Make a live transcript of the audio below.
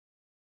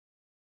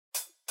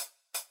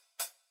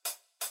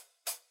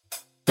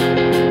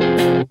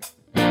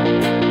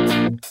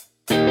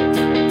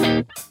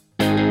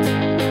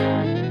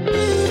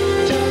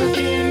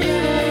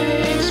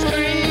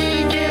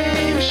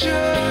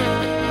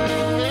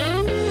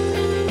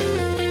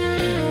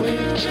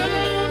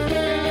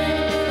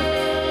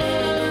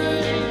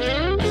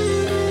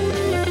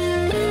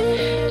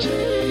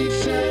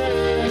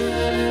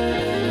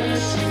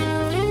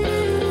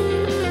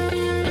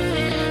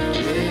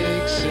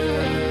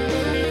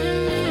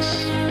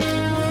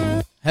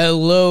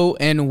Hello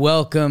and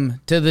welcome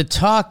to the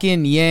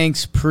Talkin'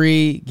 Yanks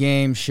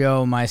pre-game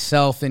show.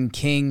 Myself and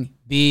King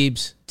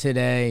Beebs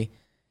today,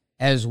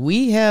 as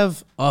we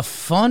have a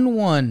fun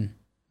one,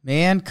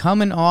 man,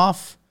 coming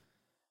off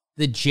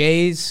the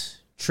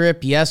Jays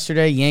trip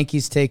yesterday.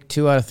 Yankees take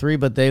 2 out of 3,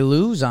 but they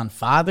lose on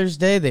Father's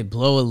Day. They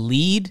blow a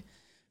lead.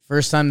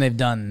 First time they've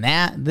done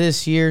that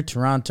this year.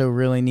 Toronto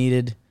really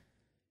needed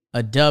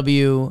a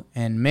W,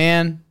 and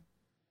man,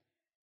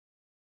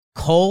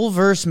 Cole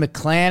versus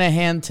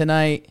McClanahan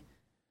tonight.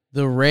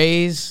 The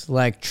Rays,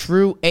 like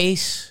true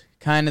ace,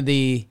 kind of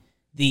the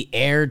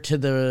heir to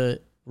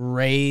the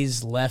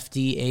Rays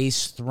lefty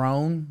ace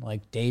throne,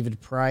 like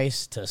David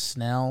Price to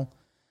Snell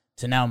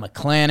to now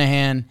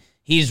McClanahan.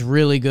 He's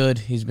really good.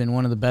 He's been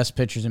one of the best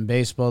pitchers in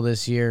baseball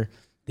this year.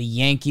 The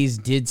Yankees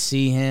did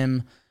see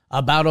him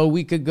about a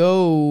week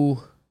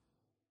ago,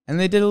 and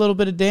they did a little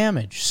bit of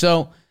damage.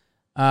 So,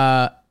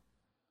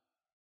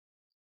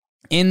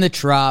 in the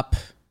Trop,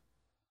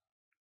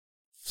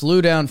 flew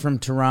down from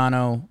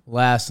Toronto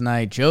last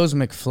night. Joe's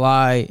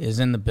McFly is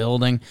in the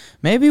building.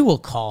 Maybe we'll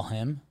call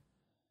him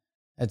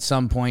at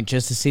some point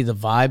just to see the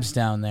vibes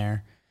down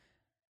there.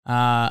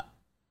 The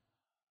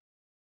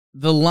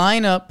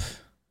lineup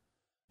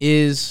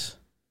is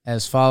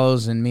as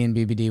follows, and me and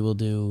BBD will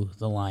do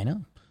the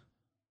lineup.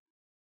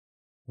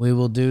 We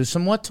will do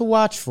some what to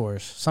watch for.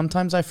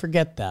 Sometimes I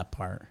forget that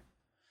part.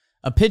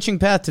 A pitching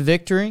path to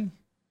victory.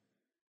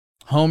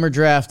 Homer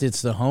draft.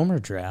 It's the Homer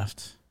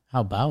draft.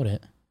 How about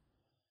it?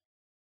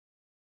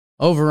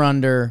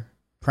 Over-under,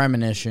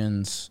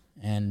 premonitions,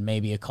 and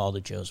maybe a call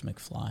to Joe's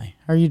McFly.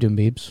 How are you doing,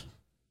 Beebs?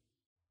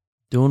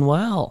 Doing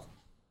well.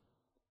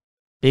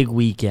 Big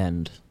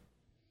weekend.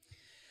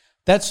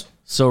 That's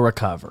so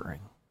recovering.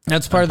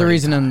 That's part of the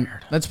reason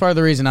That's part of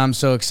the reason I'm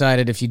so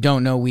excited. If you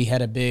don't know, we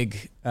had a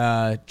big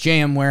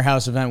JM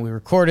Warehouse event we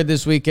recorded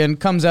this weekend.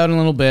 Comes out in a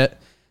little bit.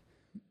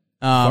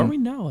 Before we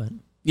know it.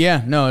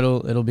 Yeah,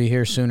 no, it'll be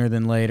here sooner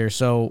than later.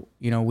 So,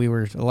 we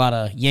were a lot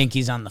of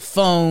Yankees on the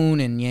phone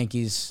and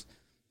Yankees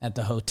at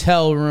the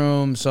hotel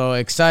room. So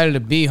excited to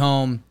be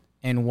home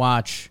and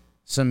watch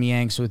some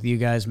Yanks with you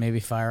guys. Maybe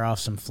fire off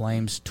some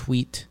Flames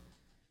tweet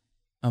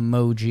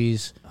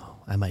emojis. Oh,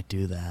 I might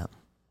do that.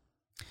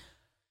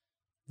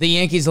 The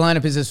Yankees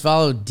lineup is as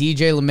follows.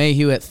 DJ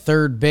LeMahieu at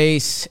third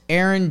base.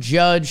 Aaron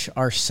Judge,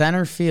 our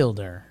center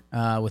fielder,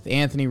 with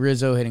Anthony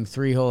Rizzo hitting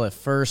 3-hole at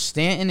first.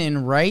 Stanton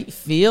in right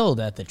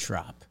field at the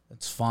Trop.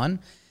 That's fun.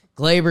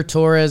 Gleyber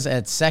Torres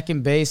at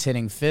second base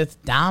hitting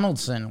fifth.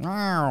 Donaldson,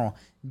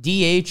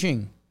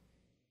 DHing.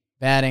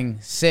 Batting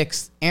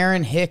sixth,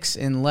 Aaron Hicks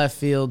in left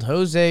field,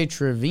 Jose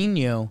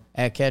Trevino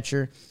at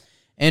catcher,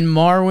 and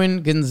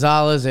Marwin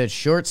Gonzalez at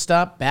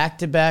shortstop.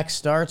 Back-to-back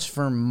starts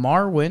for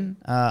Marwin.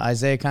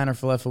 Isaiah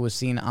Kiner-Falefa was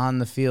seen on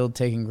the field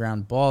taking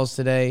ground balls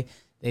today.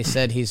 They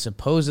said he's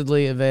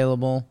supposedly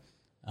available.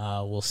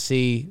 We'll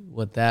see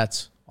what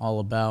that's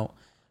all about.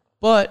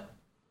 But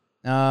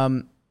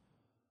no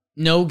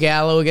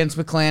Gallo against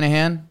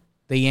McClanahan.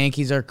 The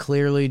Yankees are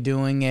clearly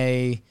doing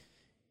a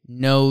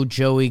no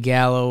Joey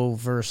Gallo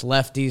versus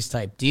lefties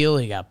type deal.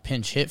 He got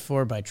pinch hit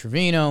for by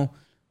Trevino.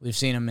 We've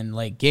seen him in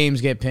late games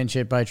get pinch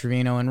hit by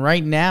Trevino. And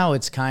right now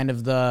it's kind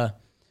of the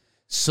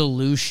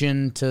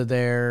solution to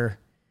their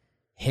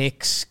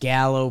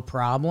Hicks-Gallo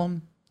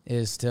problem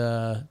is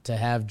to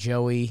have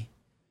Joey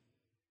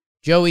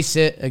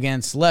sit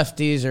against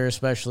lefties or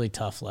especially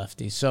tough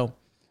lefties. So,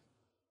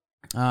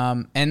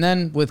 and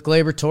then with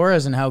Gleyber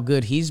Torres and how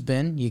good he's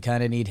been, you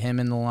kind of need him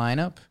in the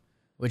lineup.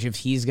 Which if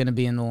he's going to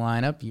be in the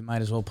lineup, you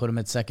might as well put him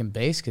at second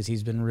base because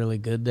he's been really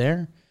good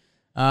there.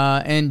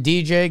 And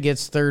DJ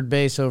gets third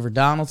base over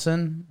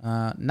Donaldson.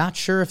 Not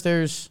sure if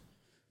there's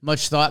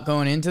much thought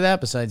going into that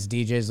besides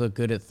DJ's look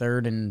good at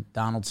third and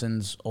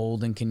Donaldson's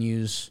old and can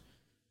use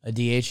a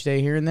DH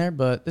day here and there.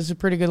 But this is a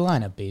pretty good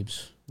lineup,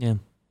 Beebs. Yeah,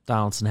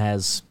 Donaldson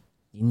has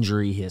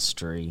injury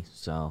history,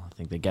 so I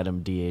think they get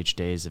him DH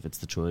days if it's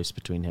the choice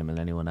between him and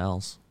anyone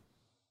else.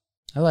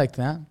 I like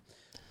that.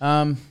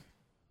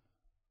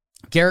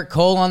 Garrett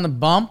Cole on the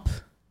bump.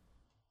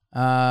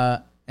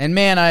 And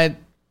man,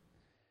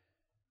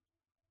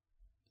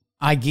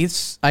 I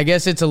guess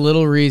it's a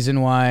little reason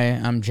why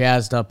I'm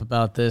jazzed up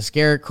about this.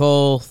 Garrett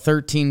Cole,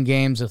 13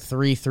 games of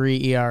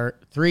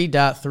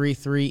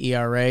 3.33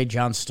 ERA.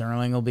 John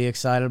Sterling will be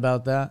excited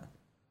about that.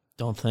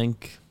 Don't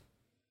think.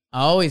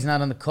 Oh, he's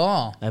not on the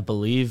call. I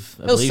believe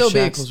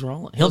Shaq was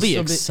rolling. He'll be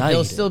excited.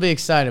 He'll still be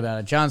excited about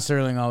it. John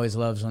Sterling always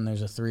loves when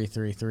there's a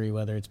 3.33,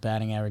 whether it's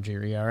batting average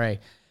or ERA.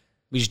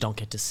 We just don't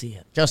get to see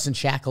it. Justin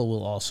Shackle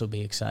will also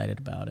be excited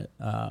about it.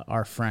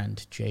 Our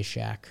friend, Jay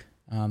Shack.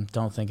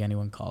 Don't think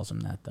anyone calls him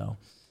that, though.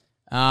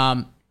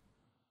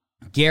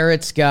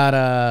 Garrett's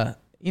got,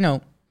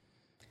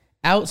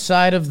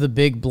 outside of the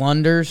big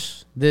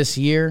blunders this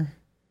year,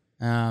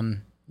 the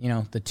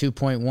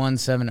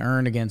 2.17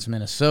 earned against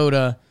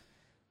Minnesota,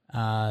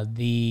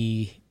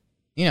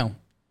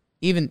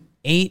 even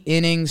 8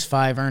 innings,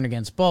 5 earned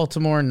against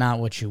Baltimore, not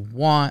what you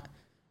want.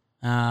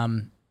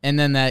 And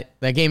then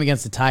that game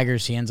against the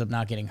Tigers, he ends up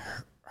not getting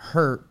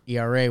hurt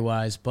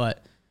ERA-wise,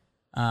 but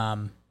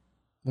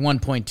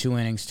 1.2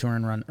 innings,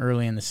 2-earned run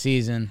early in the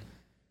season.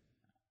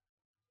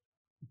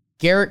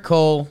 Garrett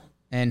Cole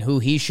and who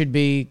he should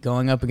be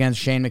going up against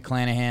Shane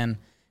McClanahan.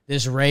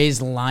 This Rays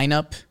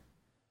lineup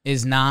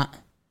is not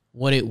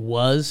what it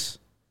was.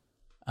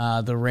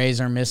 The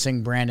Rays are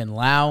missing Brandon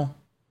Lau,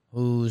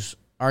 who's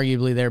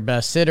arguably their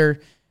best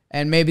hitter,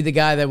 and maybe the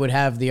guy that would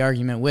have the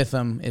argument with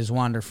them is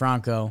Wander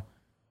Franco.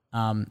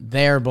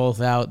 They're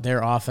both out.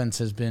 Their offense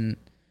has been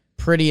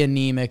pretty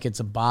anemic. It's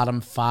a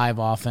bottom 5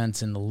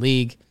 offense in the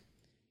league.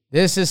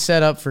 This is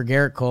set up for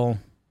Garrett Cole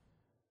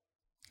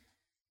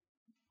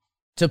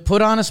to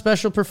put on a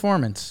special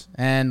performance.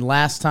 And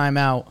last time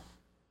out,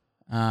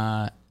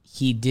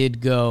 he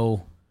did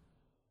go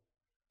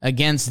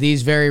against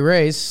these very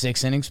Rays,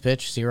 6 innings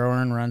pitched, 0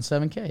 earned run,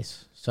 7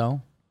 Ks.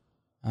 So,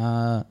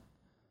 I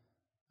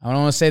don't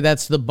want to say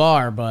that's the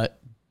bar, but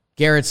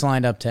Garrett's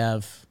lined up to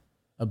have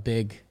a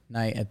big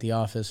night at the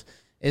office.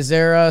 Is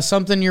there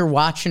something you're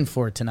watching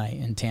for tonight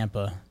in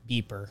Tampa?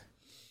 Beeper.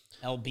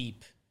 El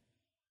Beep.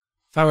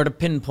 If I were to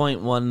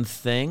pinpoint one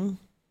thing,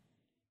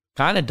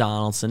 kind of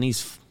Donaldson.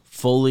 He's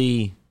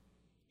fully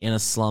in a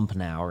slump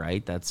now,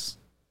 right? That's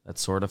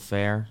sort of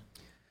fair.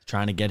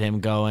 Trying to get him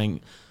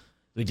going.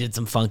 We did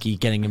some funky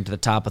getting him to the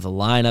top of the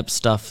lineup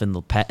stuff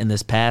in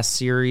this past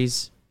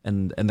series,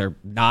 and they're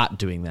not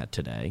doing that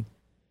today.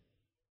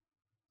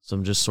 So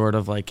I'm just sort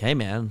of like, hey,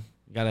 man,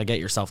 you got to get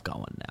yourself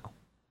going now.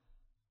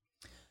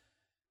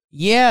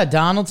 Yeah,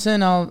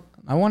 Donaldson, I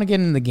want to get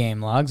into the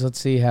game logs. Let's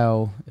see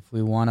if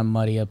we want to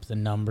muddy up the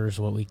numbers,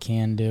 what we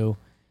can do.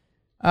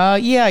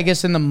 Yeah, I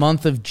guess in the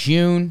month of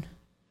June,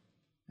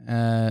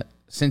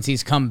 since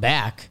he's come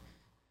back,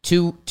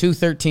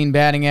 213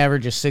 batting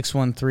average, a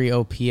 613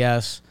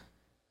 OPS.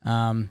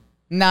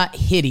 Not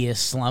hideous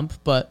slump,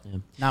 but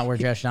not where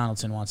Josh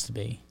Donaldson wants to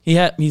be. He's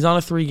on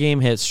a 3-game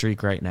hit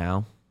streak right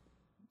now.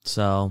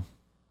 So,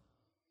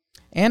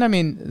 and I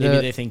mean,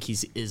 maybe they think he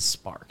is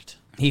sparked.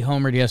 He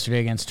homered yesterday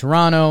against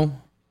Toronto,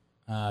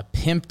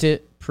 pimped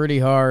it pretty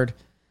hard.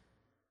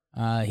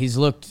 He's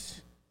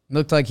looked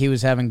like he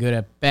was having good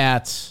at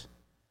bats,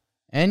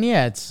 and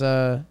yeah, it's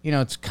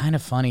it's kind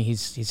of funny.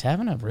 He's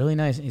having a really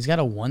nice. He's got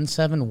a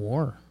 1.7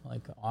 WAR,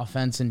 like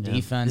offense and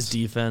defense. His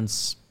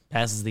defense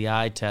passes the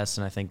eye test,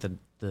 and I think that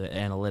the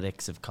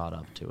analytics have caught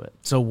up to it.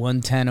 So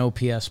 110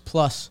 OPS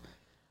plus.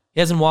 He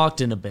hasn't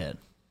walked in a bit.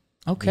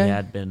 Okay. He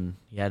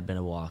had been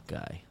a walk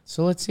guy.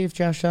 So let's see if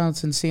Josh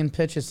Donaldson's seeing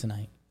pitches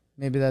tonight.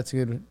 Maybe that's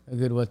a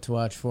good what to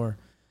watch for.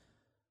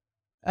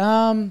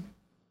 I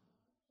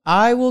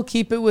will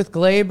keep it with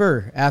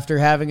Glaber after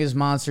having his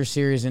monster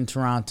series in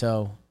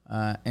Toronto.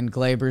 And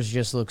Glaber's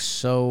just looks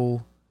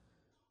so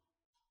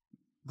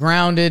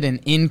grounded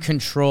and in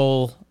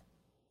control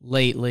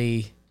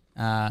lately.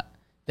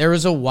 There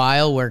was a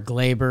while where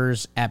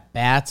Glaber's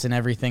at-bats and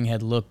everything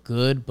had looked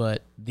good,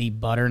 but the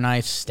butter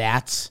knife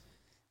stats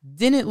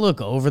didn't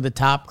look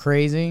over-the-top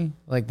crazy.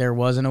 Like there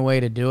wasn't a way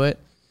to do it.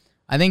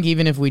 I think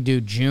even if we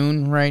do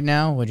June right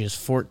now, which is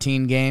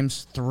 14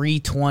 games,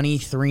 320,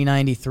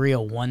 393, a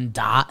 1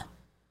 dot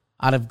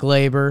out of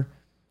Glaber.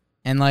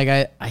 And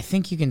like I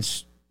think you can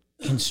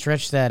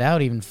stretch that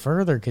out even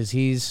further because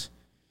he's,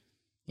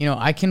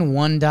 I can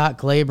 1 dot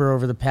Glaber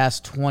over the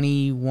past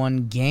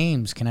 21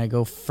 games. Can I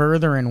go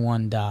further and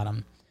 1 dot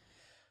him?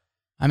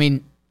 I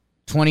mean,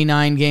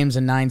 29 games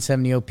and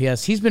 970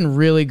 OPS. He's been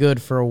really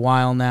good for a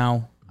while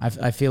now.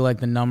 I feel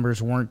like the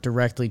numbers weren't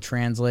directly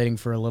translating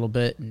for a little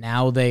bit.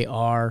 Now they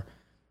are.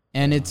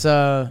 And it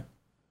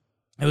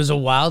was a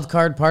wild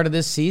card part of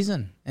this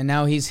season. And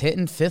now he's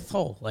hitting fifth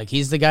hole. Like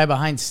he's the guy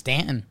behind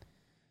Stanton.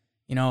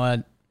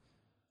 The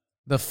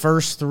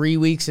first 3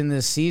 weeks in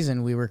this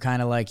season, we were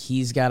kind of like,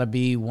 he's got to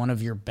be one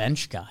of your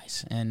bench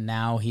guys. And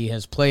now he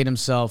has played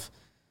himself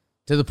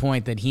to the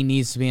point that he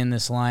needs to be in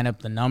this lineup.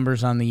 The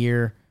numbers on the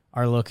year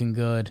are looking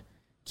good.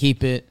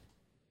 Keep it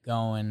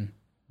going.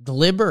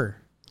 Glaber.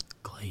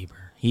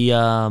 He,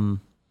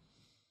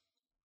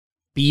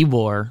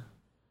 B-War,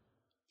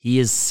 he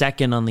is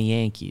second on the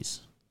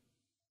Yankees.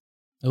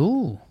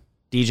 Ooh.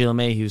 DJ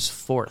LeMahieu's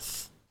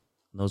fourth.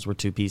 Those were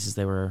 2 pieces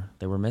they were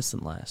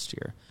missing last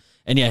year.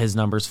 And yeah, his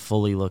numbers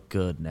fully look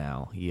good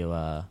now. He,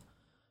 if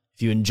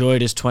you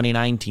enjoyed his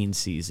 2019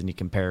 season, you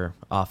compare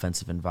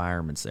offensive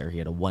environments there. He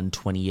had a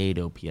 128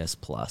 OPS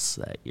plus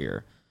that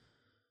year.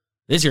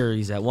 This year,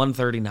 he's at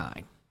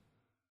 139.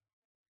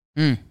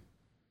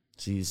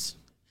 So he's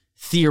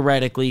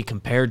theoretically,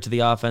 compared to the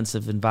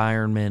offensive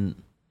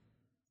environment,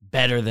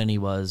 better than he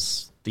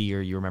was the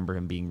year you remember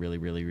him being really,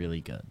 really,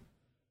 really good.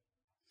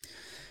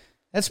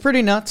 That's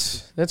pretty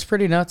nuts.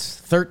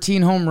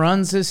 13 home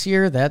runs this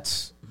year.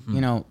 That's,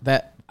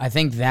 that I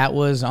think that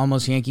was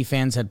almost Yankee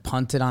fans had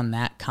punted on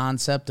that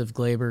concept of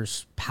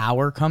Glaber's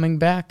power coming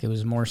back. It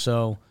was more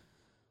so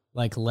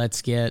like,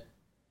 let's get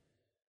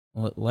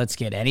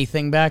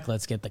anything back.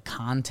 Let's get the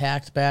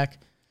contact back.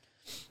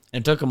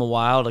 It took him a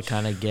while to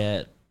kind of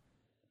get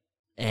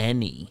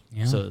any.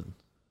 Yeah. So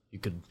you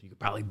could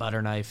probably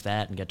butter knife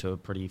that and get to a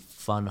pretty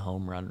fun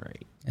home run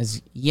rate.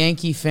 As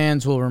Yankee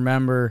fans will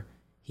remember,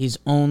 he's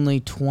only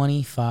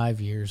 25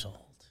 years old.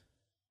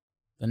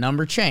 The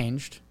number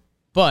changed,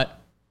 but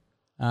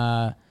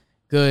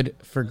Good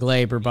for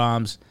Glaber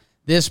bombs.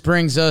 This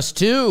brings us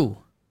to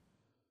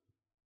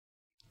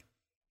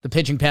the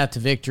pitching path to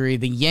victory.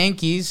 The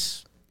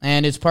Yankees,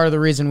 and it's part of the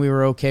reason we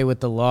were okay with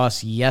the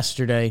loss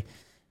yesterday,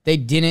 they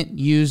didn't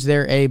use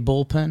their A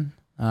bullpen.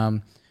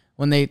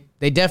 When they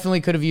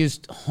definitely could have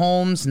used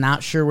Holmes.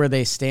 Not sure where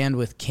they stand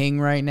with King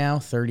right now.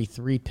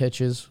 33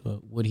 pitches.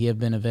 Would he have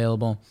been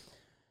available?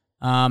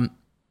 I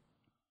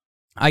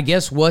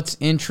guess what's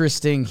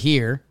interesting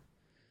here,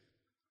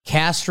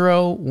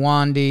 Castro,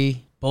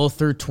 Wandy, both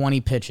threw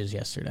 20 pitches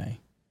yesterday.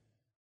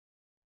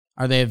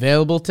 Are they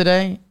available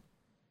today?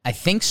 I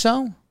think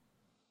so.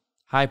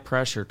 High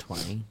pressure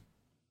 20.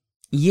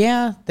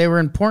 Yeah, they were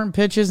important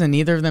pitches, and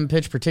neither of them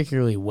pitched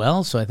particularly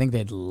well, so I think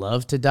they'd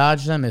love to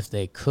dodge them if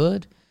they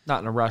could.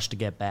 Not in a rush to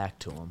get back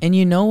to them. And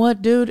you know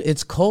what, dude?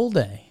 It's Cole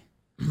Day.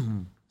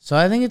 So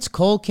I think it's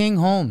Cole King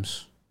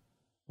Holmes.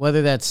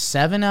 Whether that's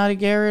 7 out of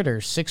Garrett or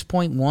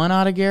 6.1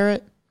 out of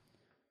Garrett,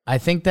 I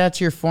think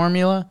that's your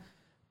formula.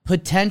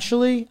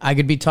 Potentially, I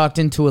could be talked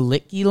into a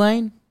Litke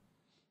lane.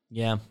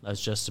 Yeah, I was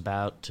just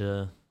about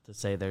to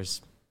say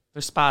there's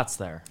spots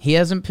there. He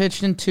hasn't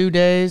pitched in 2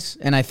 days,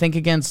 and I think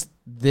against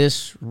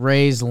this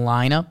Rays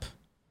lineup,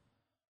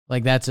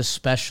 like that's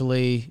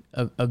especially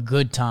a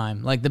good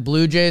time. Like the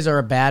Blue Jays are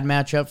a bad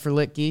matchup for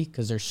Litke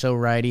because they're so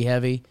righty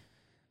heavy.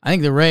 I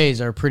think the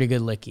Rays are a pretty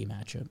good Litke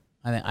matchup.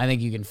 I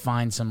think you can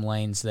find some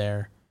lanes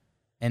there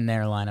in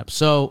their lineup.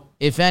 So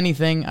if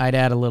anything, I'd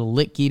add a little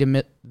Litke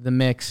to the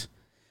mix.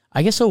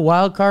 I guess a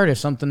wild card if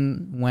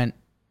something went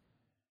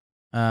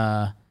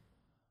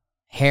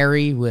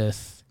hairy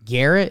with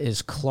Garrett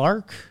is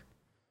Clark.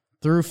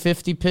 Threw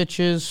 50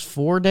 pitches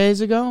 4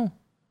 days ago.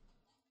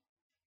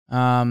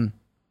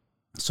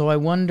 So I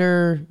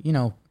wonder,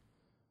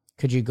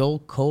 could you go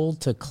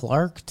cold to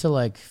Clark to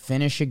like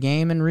finish a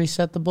game and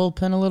reset the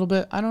bullpen a little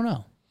bit? I don't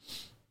know.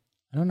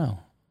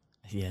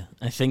 Yeah,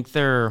 I think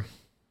they're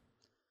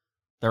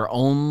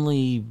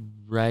only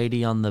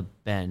righty on the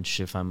bench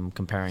if I'm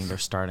comparing their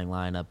starting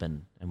lineup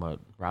and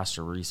what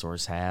roster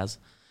resource has.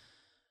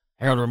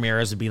 Harold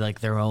Ramirez would be like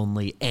their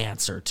only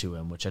answer to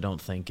him, which I don't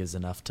think is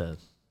enough to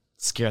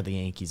scare the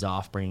Yankees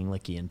off, bringing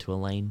Litke into a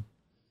lane.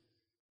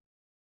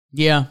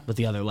 Yeah. With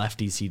the other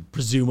lefties he'd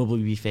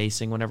presumably be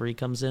facing whenever he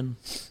comes in.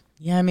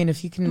 Yeah, I mean,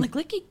 if you can... Like,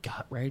 Litke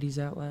got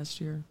righties out last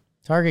year.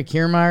 Target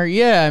Kiermaier,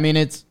 yeah, I mean,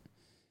 it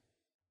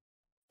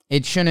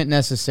shouldn't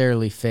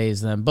necessarily phase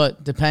them,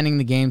 but depending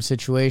the game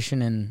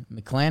situation and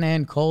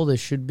McClanahan, Cole,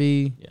 this should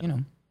be,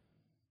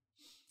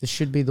 this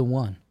should be the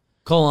one.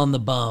 Cole on the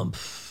bump.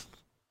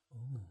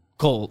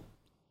 Cole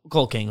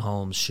King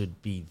Holmes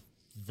should be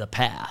the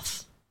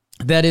path.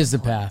 That is the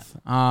path.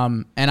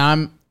 And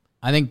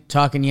I think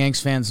talking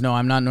Yanks fans know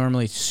I'm not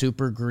normally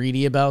super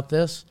greedy about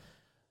this.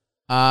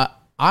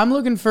 I'm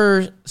looking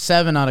for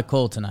 7 out of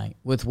Cole tonight.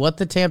 With what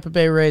the Tampa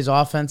Bay Rays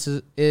offense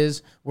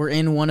is, we're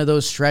in one of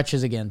those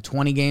stretches again.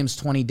 20 games,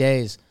 20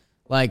 days.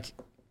 Like,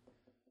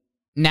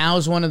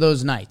 now's one of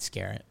those nights,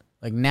 Garrett.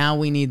 Like, now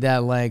we need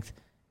that length.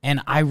 And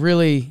I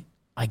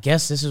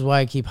guess this is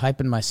why I keep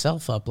hyping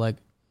myself up. Like,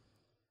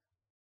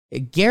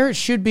 Garrett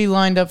should be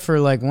lined up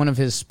for, like, one of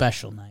his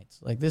special nights.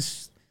 Like,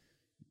 this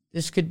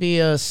could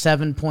be a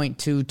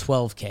 7.2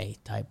 12K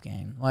type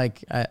game.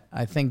 Like,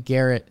 I think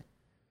Garrett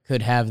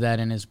could have that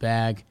in his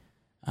bag.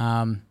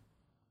 We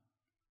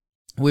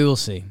will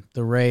see.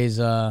 The Rays,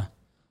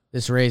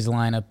 this Rays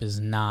lineup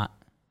is not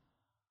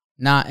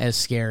as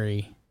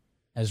scary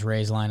as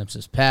Rays lineups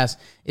this past.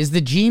 Is the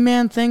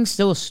G-Man thing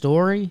still a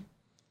story?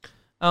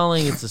 I don't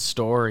think it's a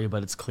story,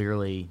 but it's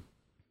clearly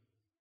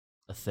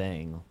a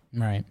thing.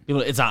 Right.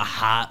 It's not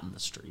hot in the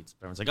streets.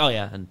 Everyone's like, oh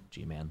yeah, and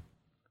G-Man.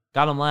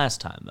 Got him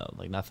last time, though.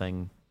 Like,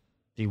 nothing.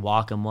 He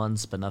walked him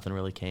once, but nothing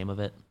really came of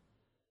it.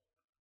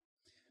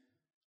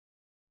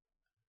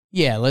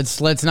 Yeah,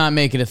 let's not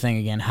make it a thing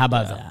again. How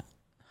about that?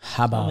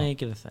 How about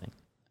make it a thing?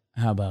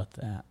 How about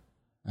that?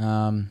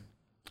 All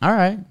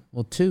right.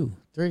 Well, 2,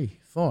 3,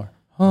 4.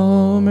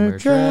 Homer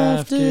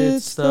draft.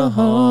 It's the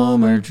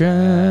Homer draft.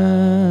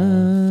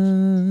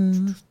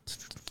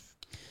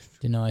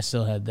 Didn't know I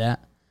still had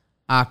that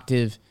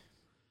octave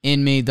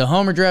in me. The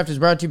Homer draft is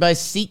brought to you by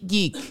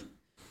SeatGeek.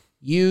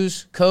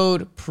 Use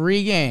code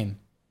pregame.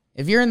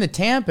 If you're in the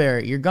Tampa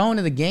area, you're going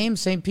to the game,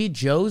 St. Pete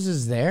Joe's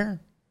is there.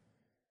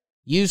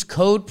 Use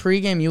code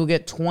pregame. You will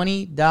get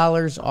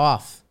 $20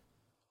 off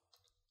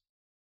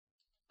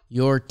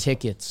your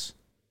tickets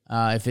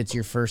if it's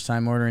your first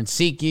time ordering.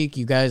 SeatGeek,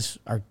 you guys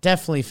are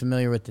definitely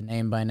familiar with the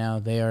name by now.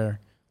 They are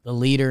the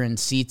leader in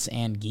seats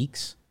and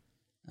geeks.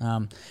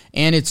 And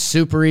it's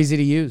super easy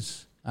to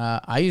use.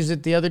 I used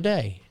it the other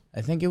day.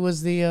 I think it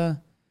was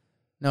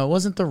no, it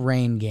wasn't the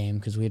rain game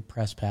because we had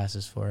press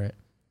passes for it.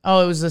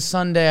 Oh, it was the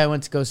Sunday I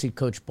went to go see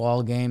Coach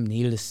Ball game,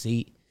 needed a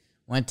seat.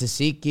 Went to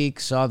SeatGeek,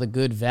 saw the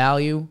good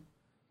value.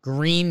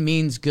 Green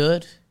means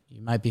good.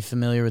 You might be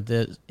familiar with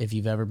this if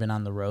you've ever been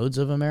on the roads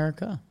of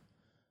America.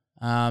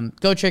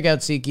 Go check out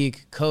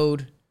SeatGeek,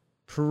 code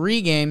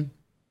pregame,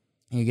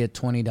 and you get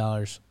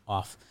 $20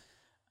 off.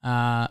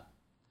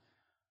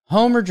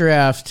 Homer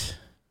draft,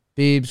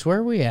 Beebs, where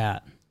are we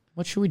at?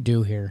 What should we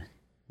do here?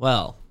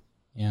 Well,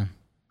 Yeah.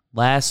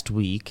 last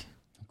week,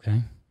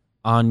 Okay.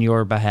 on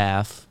your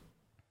behalf,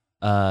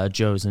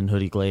 Joe's and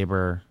Hoodie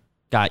Glaber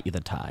got you the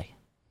tie.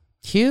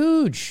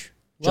 Huge.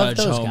 Love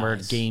Judge those homered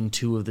guys. game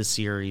 2 of the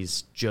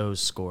series. Joe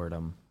scored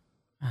them.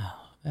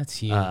 Oh, that's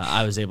huge.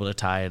 I was able to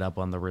tie it up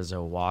on the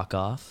Rizzo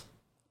walk-off.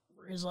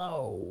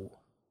 Rizzo.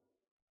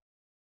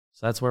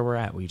 So that's where we're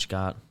at. We each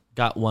got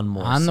one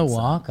more. On the since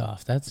then.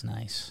 walk-off. That's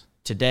nice.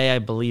 Today, I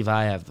believe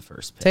I have the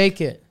first pick.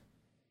 Take it.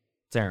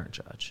 It's Aaron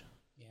Judge.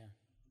 Yeah.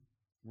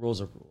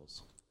 Rules are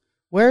rules.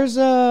 Where's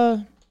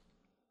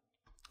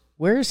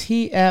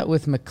he at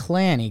with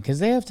McClanny? Because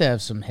they have to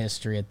have some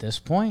history at this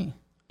point.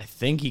 I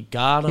think he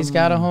got him. He's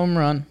got a home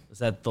run. Is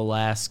that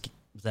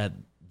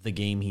the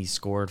game he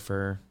scored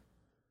for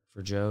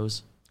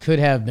Joe's? Could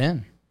have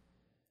been.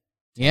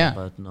 Yeah.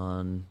 But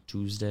on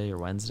Tuesday or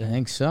Wednesday? I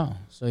think so.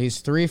 So he's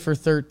 3 for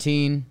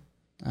 13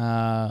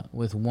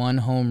 with 1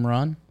 home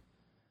run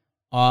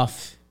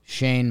off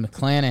Shane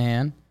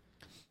McClanahan.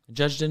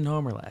 Judge didn't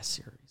homer last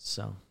series,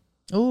 so.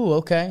 Ooh,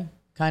 okay.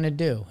 Kind of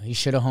do. He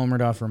should have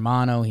homered off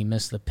Romano. He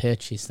missed the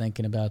pitch. He's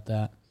thinking about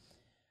that.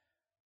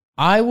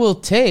 I will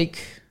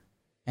take,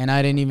 and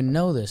I didn't even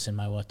know this in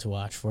my What to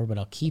Watch For, but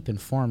I'll keep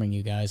informing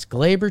you guys.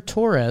 Gleyber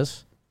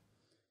Torres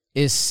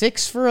is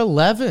 6 for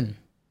 11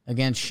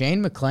 against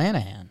Shane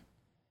McClanahan.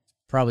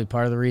 Probably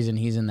part of the reason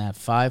he's in that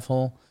 5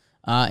 hole.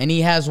 And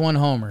he has 1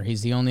 homer.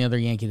 He's the only other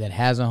Yankee that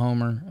has a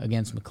homer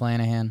against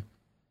McClanahan.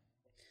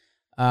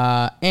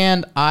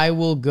 And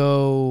I'll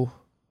go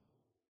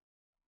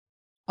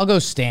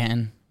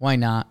Stanton. Why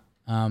not?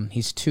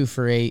 He's 2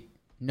 for 8.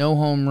 No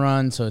home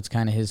run, so it's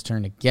kind of his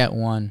turn to get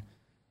one.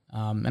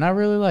 And I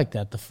really like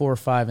that, the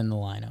 4-5 in the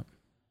lineup.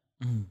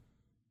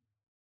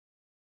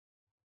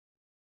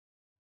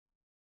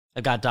 I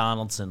got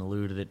Donaldson,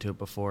 alluded to it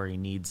before. He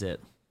needs it.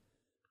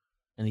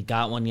 And he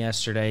got one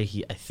yesterday.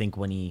 I think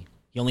when he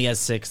only has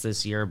 6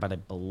 this year, but I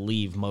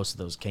believe most of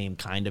those came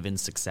kind of in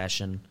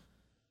succession.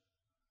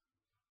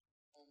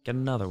 Get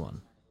another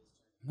one.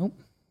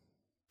 Nope.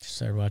 Just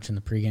started watching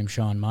the pregame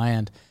show on my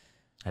end.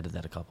 I did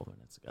that a couple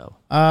minutes ago.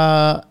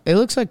 It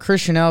looks like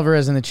Christian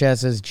Alvarez in the chat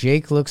says,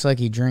 Jake looks like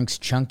he drinks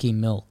chunky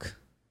milk.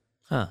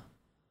 Huh.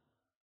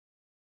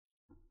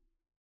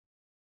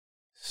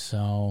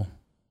 So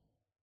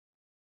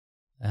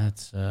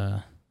that's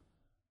tough.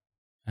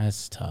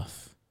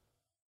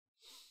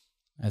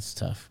 That's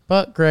tough.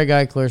 But Greg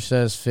Eichler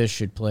says Fish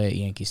should play at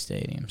Yankee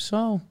Stadium.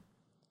 So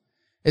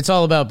it's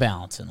all about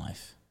balance in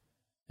life.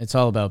 It's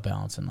all about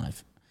balance in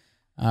life.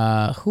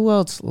 Who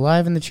else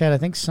live in the chat? I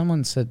think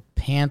someone said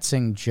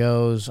Pantsing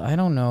Joe's. I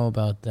don't know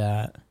about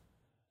that.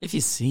 If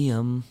you see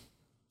him.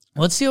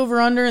 What's the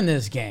over-under in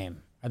this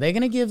game? Are they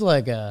going to give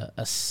like a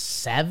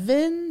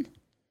 7? Is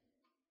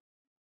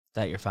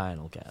that your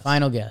final guess?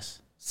 Final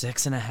guess.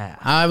 6.5.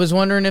 I was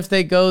wondering if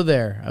they go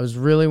there. I was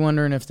really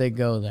wondering if they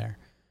go there.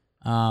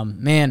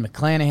 Man,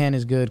 McClanahan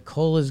is good.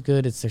 Cole is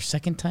good. It's their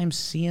second time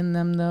seeing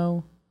them,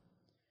 though.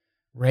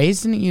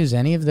 Rays didn't use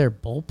any of their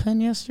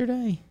bullpen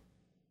yesterday.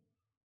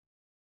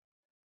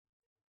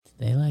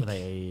 Did Were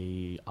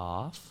they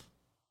off?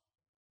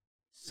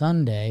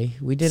 Sunday?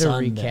 We did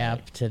Sunday. a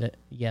recap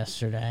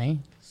yesterday.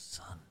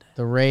 Sunday.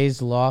 The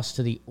Rays lost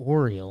to the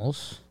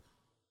Orioles.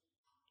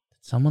 Did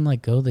someone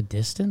go the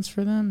distance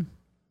for them?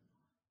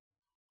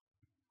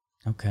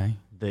 Okay.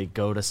 They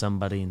go to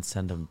somebody and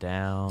send them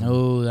down.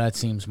 Oh, that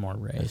seems more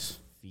Rays.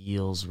 That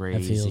feels Raysy.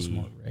 That feels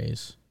more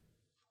Rays.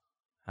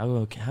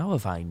 How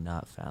have I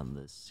not found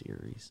this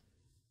series?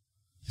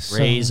 So,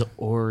 Rays,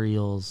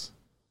 Orioles,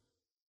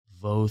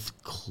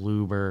 both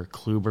Kluber.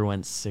 Kluber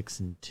went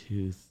 6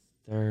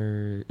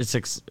 2/3,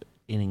 6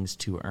 innings,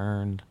 2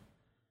 earned.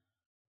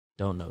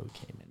 Don't know who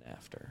came in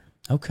after.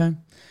 Okay.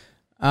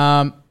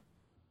 How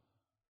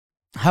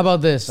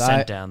about this?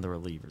 Sent down the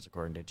relievers,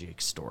 according to Jake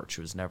Storch,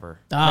 who's never.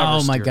 Oh,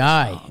 never my steered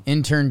guy. us wrong.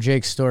 Intern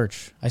Jake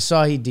Storch. I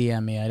saw he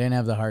DM me. I didn't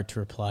have the heart to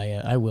reply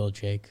yet. I will,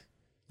 Jake.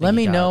 Let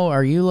me know.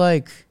 Are you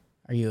a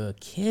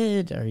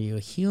kid? Are you a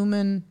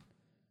human?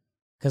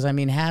 Because,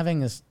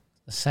 having a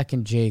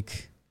second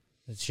Jake,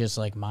 it's just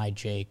like my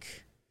Jake.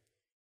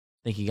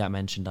 I think he got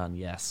mentioned on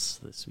Yes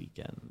this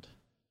weekend.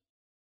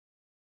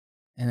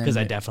 And then Because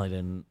I definitely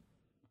didn't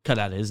cut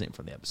out his name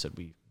from the episode.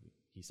 He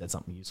said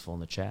something useful in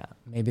the chat.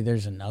 maybe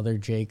there's another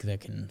Jake that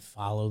can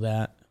follow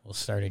that. We'll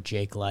start a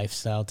Jake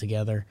lifestyle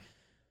together.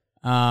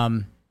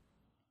 I'll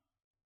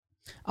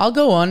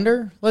go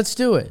under. Let's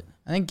do it.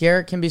 I think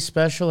Garrett can be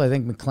special. I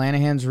think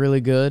McClanahan's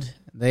really good.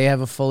 They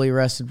have a fully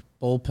rested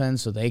bullpen,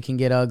 so they can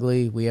get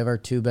ugly. We have our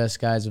 2 best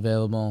guys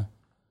available.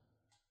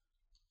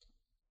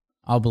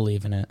 I'll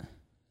believe in it.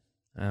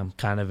 I'm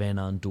kind of in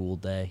on duel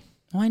day.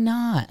 Why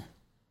not?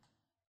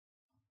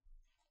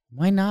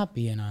 Why not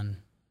be in on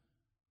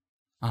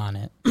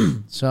it?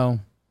 So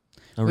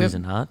No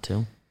reason not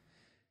to.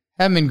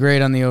 haven't been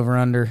great on the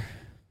over-under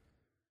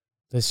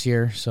this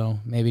year, so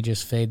maybe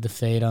just fade the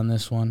fade on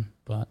this one.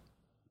 But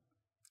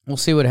we'll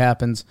see what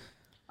happens.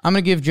 I'm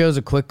going to give Joe's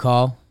a quick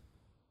call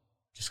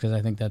just because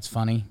I think that's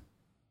funny.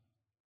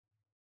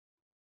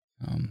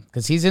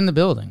 Because he's in the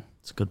building.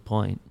 It's a good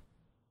point.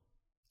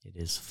 It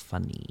is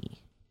funny.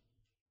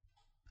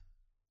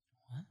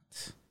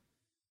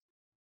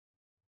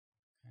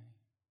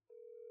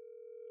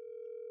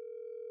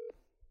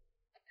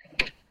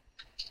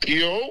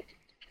 Yo,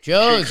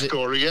 Joe's,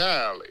 Story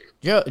Alley.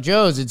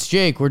 Joe's, it's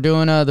Jake. We're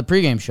doing the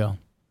pregame show.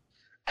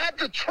 At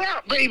the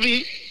Trop,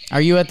 baby.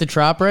 Are you at the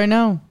Trop right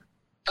now?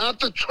 At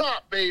the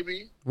Trop,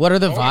 baby. What are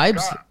the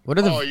vibes? What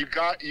are the? Oh, you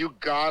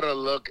gotta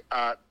look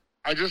at.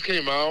 I just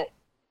came out,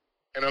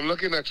 and I'm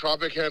looking at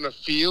Tropicana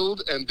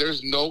Field, and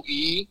there's no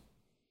E.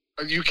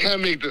 You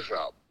can't make this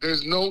up.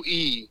 There's no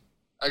E.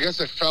 I guess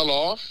it fell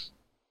off.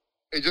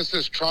 It just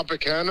says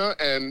Tropicana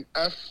and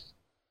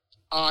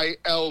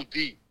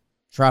FILD.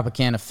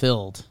 Tropicana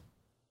filled.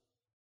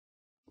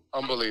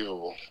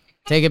 Unbelievable.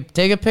 Take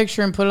a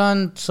picture and put it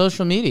on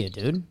social media,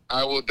 dude.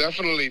 I will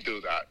definitely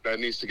do that. That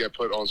needs to get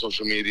put on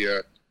social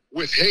media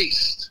with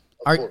haste,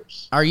 of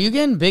course. Are you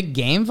getting big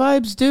game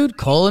vibes, dude?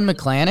 Colin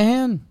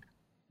McClanahan?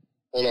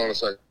 Hold on a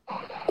second.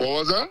 What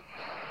was that?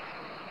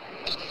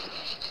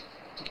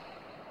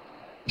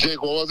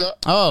 Jake, what was that?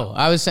 Oh,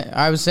 I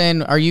was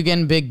saying, are you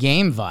getting big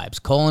game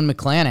vibes? Colin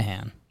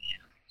McClanahan.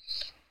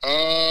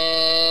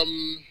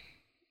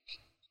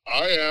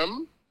 I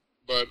am,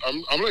 but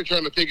I'm like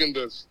trying to take in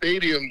the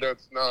stadium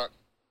that's not.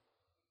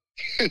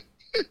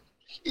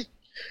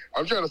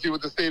 I'm trying to see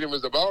what the stadium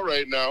is about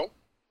right now.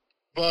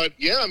 But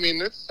yeah, I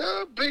mean, it's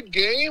a big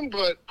game,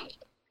 but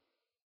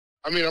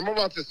I mean, I'm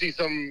about to see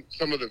some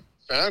of the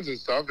fans and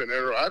stuff and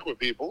interact with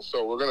people,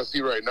 so we're gonna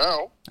see right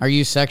now. Are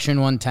you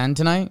section 110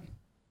 tonight?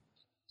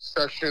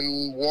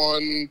 Section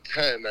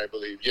 110, I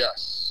believe,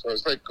 yes. So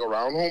it's like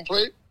around home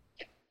plate.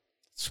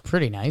 It's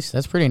pretty nice.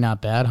 That's pretty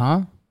not bad,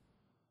 huh?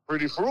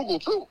 Pretty frugal,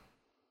 too.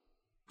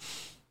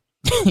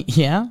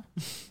 Yeah?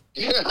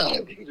 Yeah,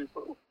 pretty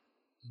frugal.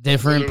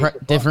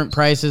 Different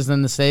prices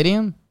than the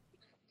stadium?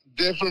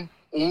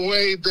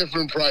 Way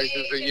different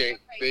prices than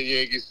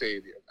Yankee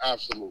Stadium.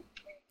 Absolutely.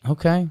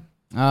 Okay.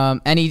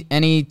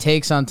 Any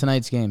takes on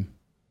tonight's game?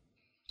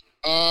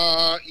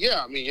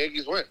 Yeah, I mean,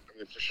 Yankees win. I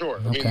mean, for sure.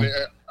 Okay. I mean,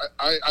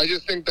 I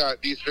just think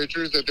that these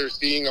pitchers that they're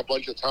seeing a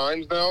bunch of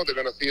times now, they're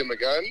going to see them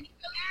again.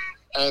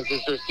 And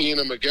since they're seeing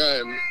them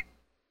again,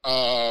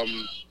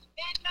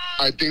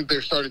 I think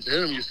they're starting to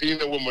hit them. You've seen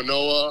it with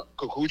Manoah.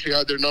 Kikuchi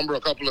had their number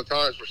a couple of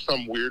times for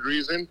some weird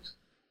reason,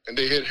 and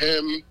they hit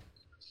him.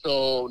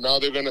 So now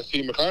they're going to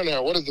see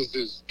McClanahan. What is this,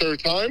 his third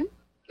time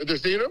that they're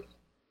seeing him?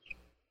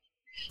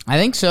 I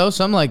think so,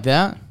 something like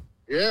that.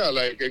 Yeah,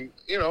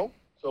 so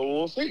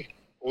we'll see.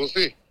 We'll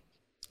see.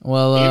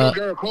 Well,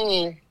 Garrett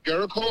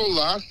Cole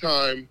last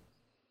time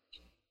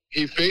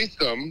he faced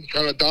them,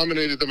 kind of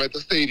dominated them at the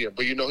stadium.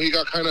 But, he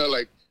got kind of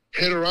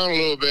hit around a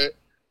little bit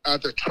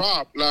at the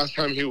Trop last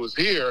time he was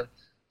here.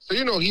 So,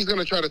 he's going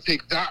to try to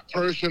take that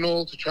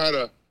personal to try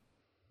to,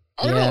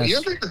 I don't know. He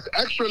has this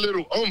extra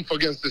little oomph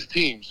against this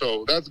team.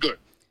 So that's good.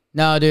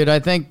 No, dude, I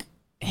think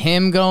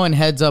him going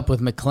heads up with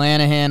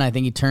McClanahan, I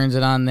think he turns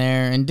it on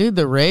there. And, dude,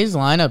 the Rays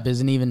lineup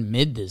isn't even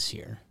mid this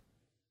year.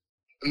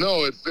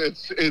 No, it's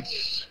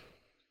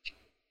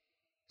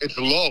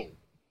low.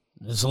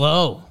 It's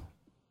low.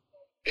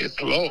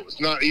 It's low. It's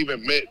not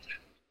even mid.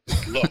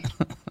 It's low.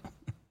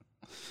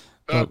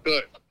 Not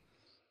good.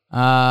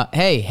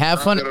 Hey,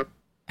 have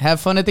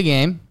fun at the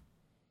game.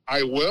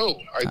 I will.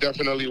 I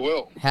definitely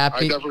will. I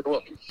definitely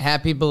will.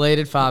 Happy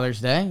belated Father's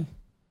Day.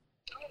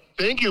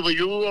 Thank you, but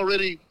you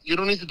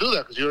don't need to do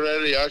that because you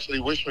already actually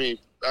wished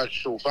me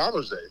actual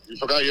Father's Day. You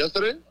forgot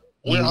yesterday?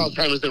 Warehouse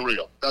time isn't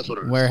real. That's what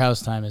it is.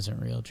 Warehouse time isn't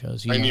real,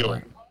 Joes. I knew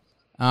it.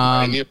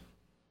 I knew it.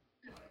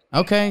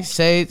 Okay,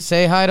 say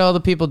hi to all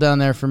the people down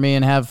there for me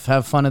and have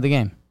fun at the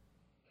game.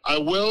 I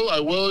will.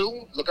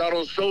 Look out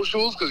on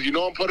socials because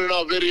I'm putting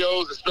out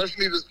videos,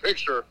 especially this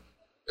picture.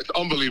 It's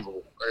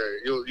unbelievable.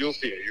 You'll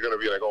see it. You're going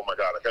to be like, oh, my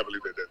God, I can't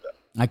believe they did that.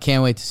 I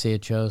can't wait to see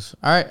it, Joes.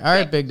 All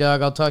right, big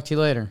dog. I'll talk to you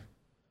later.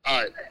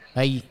 All right.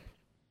 Bye.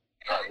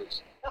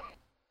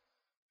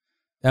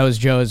 That was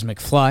Joe's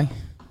McFly.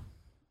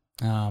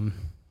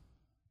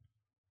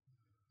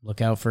 Look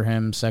out for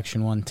him,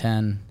 section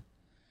 110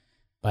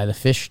 by the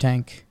fish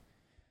tank.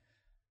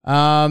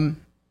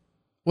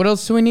 What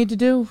else do we need to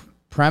do?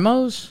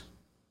 Premos?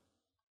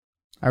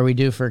 Are we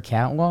due for a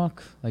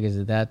catwalk? Is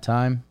it that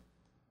time?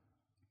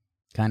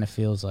 Kind of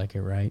feels like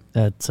it, right?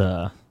 That's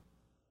kind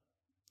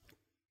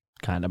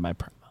of my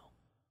promo.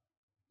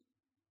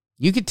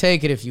 You could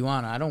take it if you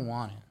want. I don't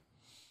want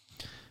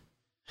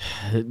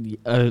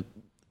it.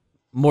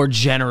 More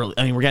generally,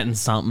 I mean, we're getting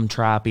something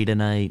troppy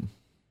tonight.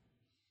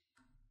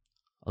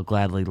 I'll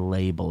gladly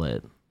label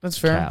it. That's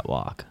fair.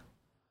 Catwalk.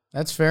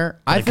 That's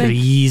fair. But I think could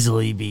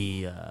easily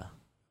be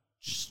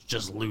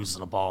just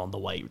losing a ball on the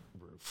white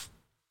roof.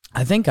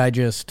 I think I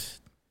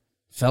just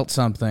felt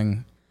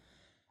something.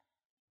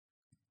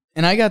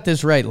 And I got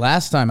this right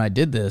last time I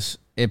did this.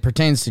 It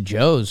pertains to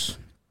Joe's.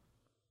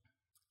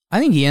 I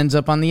think he ends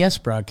up on the Yes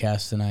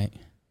broadcast tonight.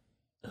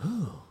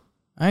 Ooh.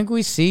 I think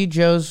we see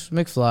Joe's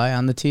McFly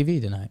on the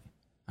TV tonight.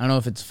 I don't know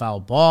if it's foul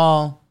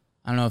ball.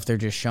 I don't know if they're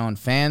just showing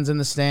fans in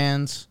the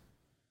stands.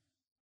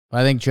 But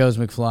I think Joe's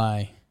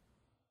McFly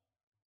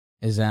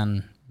is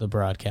on the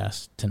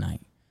broadcast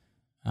tonight.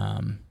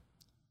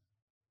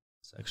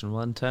 Section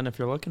 110 if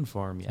you're looking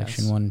for him, yes.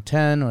 Section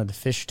 110 or the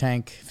fish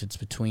tank if it's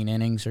between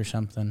innings or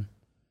something.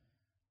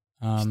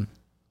 You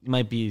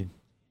might be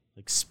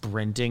like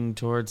sprinting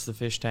towards the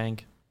fish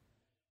tank.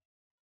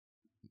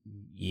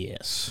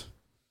 Yes.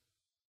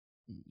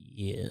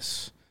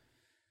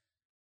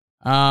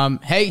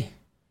 Hey,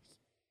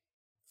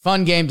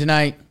 fun game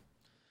tonight.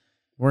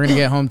 We're gonna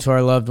get home to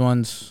our loved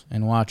ones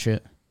and watch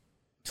it,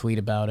 tweet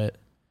about it.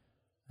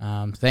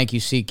 Thank you,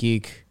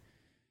 SeatGeek.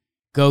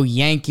 Go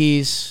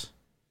Yankees.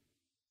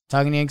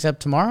 Talking Yanks up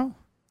tomorrow?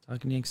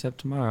 Talking Yanks up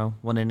tomorrow.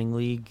 1 inning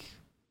league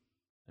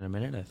in a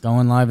minute, I think.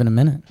 Going live in a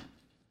minute.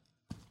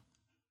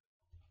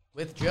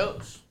 With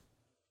Joe's.